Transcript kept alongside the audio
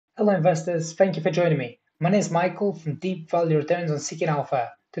Hello, investors. Thank you for joining me. My name is Michael from Deep Value Returns on Seeking Alpha.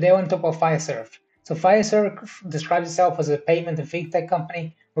 Today, I want to talk about Fiserv. So, Fiserv describes itself as a payment and fintech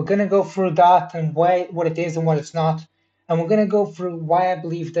company. We're going to go through that and what it is and what it's not. And we're going to go through why I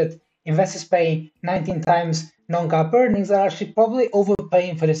believe that investors paying 19 times non-GAAP earnings are actually probably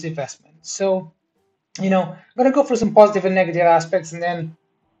overpaying for this investment. So, I'm going to go through some positive and negative aspects, and then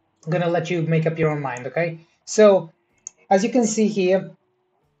I'm going to let you make up your own mind, okay? So, as you can see here,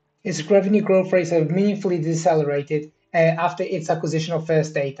 its revenue growth rates have meaningfully decelerated after its acquisition of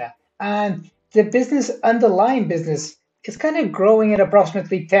First Data. And the underlying business, is kind of growing at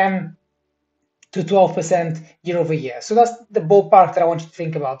approximately 10 to 12% year over year. So that's the ballpark that I want you to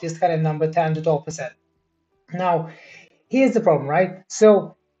think about, this kind of number, 10 to 12%. Now, here's the problem, right?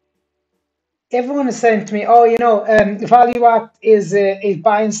 So everyone is saying to me, "Oh, Value Act is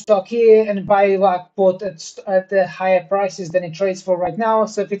buying stock here, and Value Act bought at the higher prices than it trades for right now.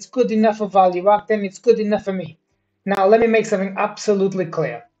 So if it's good enough for Value Act, then it's good enough for me." Now, let me make something absolutely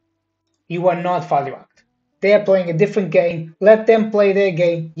clear: you are not Value Act. They are playing a different game. Let them play their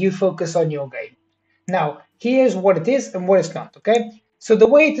game. You focus on your game. Now, here's what it is and what it's not. Okay. So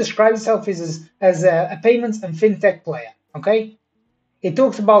the way it describes itself is as a payments and fintech player. Okay. It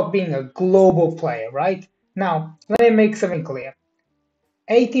talks about being a global player, right? Now, let me make something clear.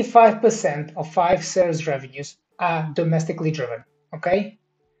 85% of Fiserv's revenues are domestically driven, okay?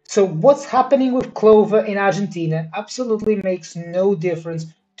 So what's happening with Clover in Argentina absolutely makes no difference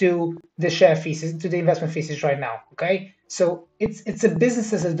to the share thesis, to the investment thesis right now, okay? So it's a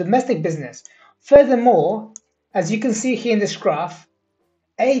business, as a domestic business. Furthermore, as you can see here in this graph,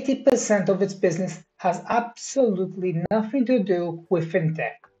 80% of its business has absolutely nothing to do with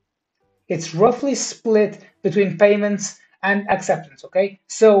fintech. It's roughly split between payments and acceptance, okay?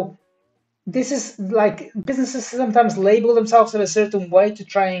 So this is like businesses sometimes label themselves in a certain way to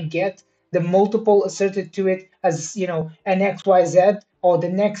try and get the multiple asserted to it as, an XYZ or the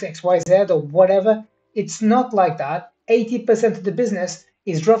next XYZ or whatever. It's not like that. 80% of the business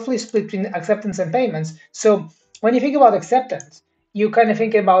is roughly split between acceptance and payments. So when you think about acceptance, you kind of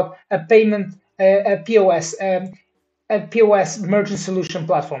think about a payment, a POS, a POS merchant solution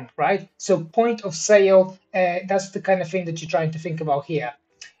platform, right? So point of sale, that's the kind of thing that you're trying to think about here.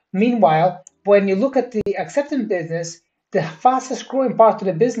 Meanwhile, when you look at the acceptance business, the fastest growing part of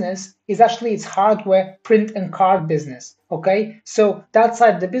the business is actually its hardware, print and card business. Okay, so that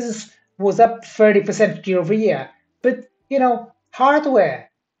side of the business was up 30% year over year. But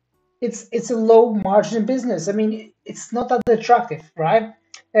hardware, it's a low margin business. I mean, it's not that attractive, right?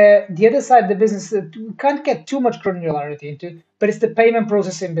 The other side of the business that we can't get too much granularity into, but it's the payment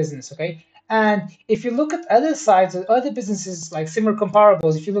processing business, okay? And if you look at other sides, other businesses like similar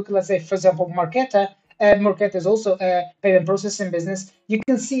comparables, if you look at, let's say, for example, Marqeta, Marqeta is also a payment processing business. You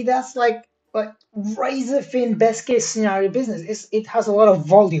can see that's like razor thin best case scenario business. It has a lot of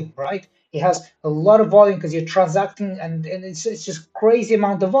volume, right? It has a lot of volume because you're transacting, and it's just crazy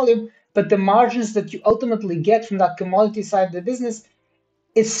amount of volume. But the margins that you ultimately get from that commodity side of the business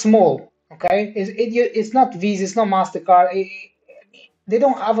is small. Okay, it's not Visa, it's not Mastercard. They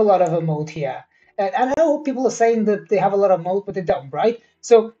don't have a lot of a moat here. And I know people are saying that they have a lot of moat, but they don't, right?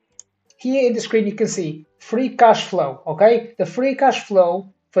 So here in the screen, you can see free cash flow. Okay, the free cash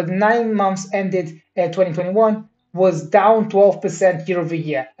flow for the 9 months ended 2021 was down 12% year over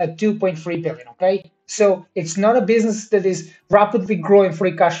year at 2.3 billion. Okay, so it's not a business that is rapidly growing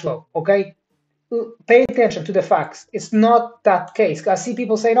free cash flow. Okay, pay attention to the facts. It's not that case. I see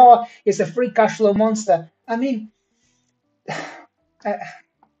people saying, "Oh, it's a free cash flow monster." I mean, uh,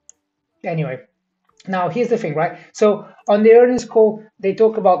 anyway. Now, here's the thing, right? So on the earnings call, they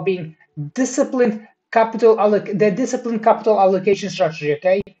talk about being disciplined their disciplined capital allocation strategy.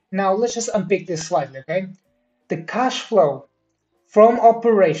 Okay. Now let's just unpick this slightly. Okay. The cash flow from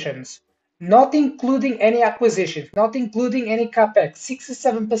operations, not including any acquisitions, not including any capex,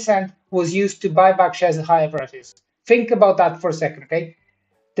 67% was used to buy back shares at higher prices. Think about that for a second. Okay.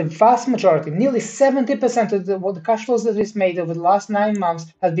 The vast majority, nearly 70% of what the cash flows that is made over the last 9 months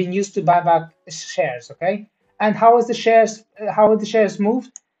has been used to buy back shares. Okay, and how is the shares? How are the shares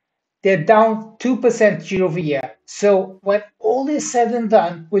moved? They're down 2% year over year. So when all is said and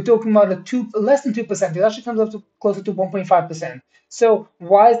done, we're talking about less than 2%. It actually comes up to closer to 1.5%. So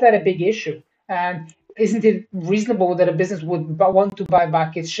why is that a big issue? And isn't it reasonable that a business would want to buy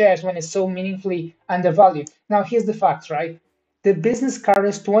back its shares when it's so meaningfully undervalued? Now, here's the facts, right? The business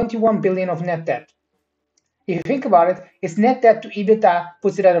carries 21 billion of net debt. If you think about it, its net debt to EBITDA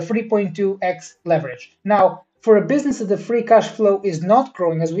puts it at a 3.2x leverage. Now, for a business that the free cash flow is not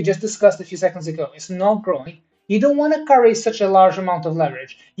growing, as we just discussed a few seconds ago, it's not growing. You don't want to carry such a large amount of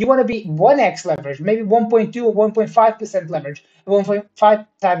leverage. You want to be 1x leverage, maybe 1.2 or 1.5% leverage, 1.5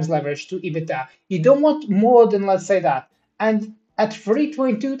 times leverage to EBITDA. You don't want more than, let's say, that. And at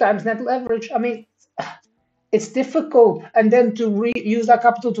 3.2 times net leverage, I mean, it's difficult. And then to use that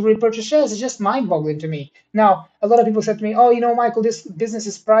capital to repurchase shares is just mind-boggling to me. Now, a lot of people said to me, oh, Michael, this business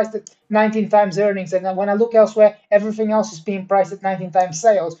is priced at 19 times earnings. And when I look elsewhere, everything else is being priced at 19 times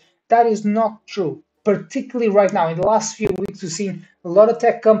sales. That is not true. Particularly right now, in the last few weeks, we've seen a lot of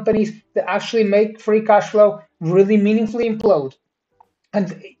tech companies that actually make free cash flow really meaningfully implode.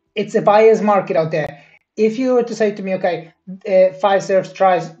 And it's a buyer's market out there. If you were to say to me, okay, Fiserv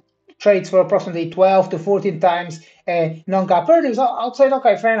trades for approximately 12 to 14 times non-GAAP earnings, I'll say,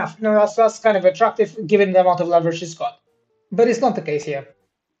 okay, fair enough. No, that's kind of attractive given the amount of leverage it's got. But it's not the case here.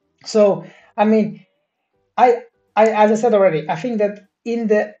 So, I mean, I as I said already, I think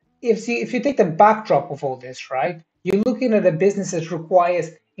that if you take the backdrop of all this, right, you're looking at a business that requires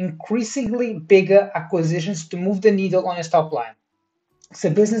increasingly bigger acquisitions to move the needle on its top line. It's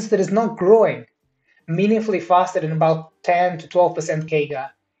a business that is not growing meaningfully faster than about 10 to 12% CAGR.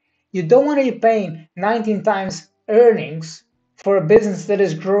 You don't want to be paying 19 times earnings for a business that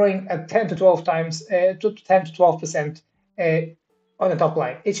is growing at 10 to 12 times, 10 to 12% on the top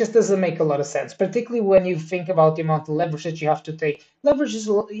line. It just doesn't make a lot of sense, particularly when you think about the amount of leverage that you have to take. Leverage is,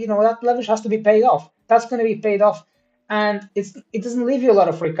 that leverage has to be paid off. That's going to be paid off, and it doesn't leave you a lot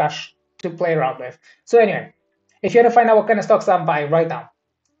of free cash to play around with. So anyway, if you want to find out what kind of stocks I'm buying right now,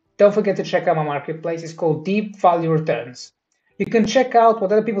 don't forget to check out my marketplace. It's called Deep Value Returns. You can check out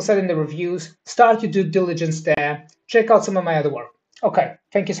what other people said in the reviews, start your due diligence there, check out some of my other work. Okay,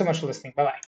 thank you so much for listening. Bye bye.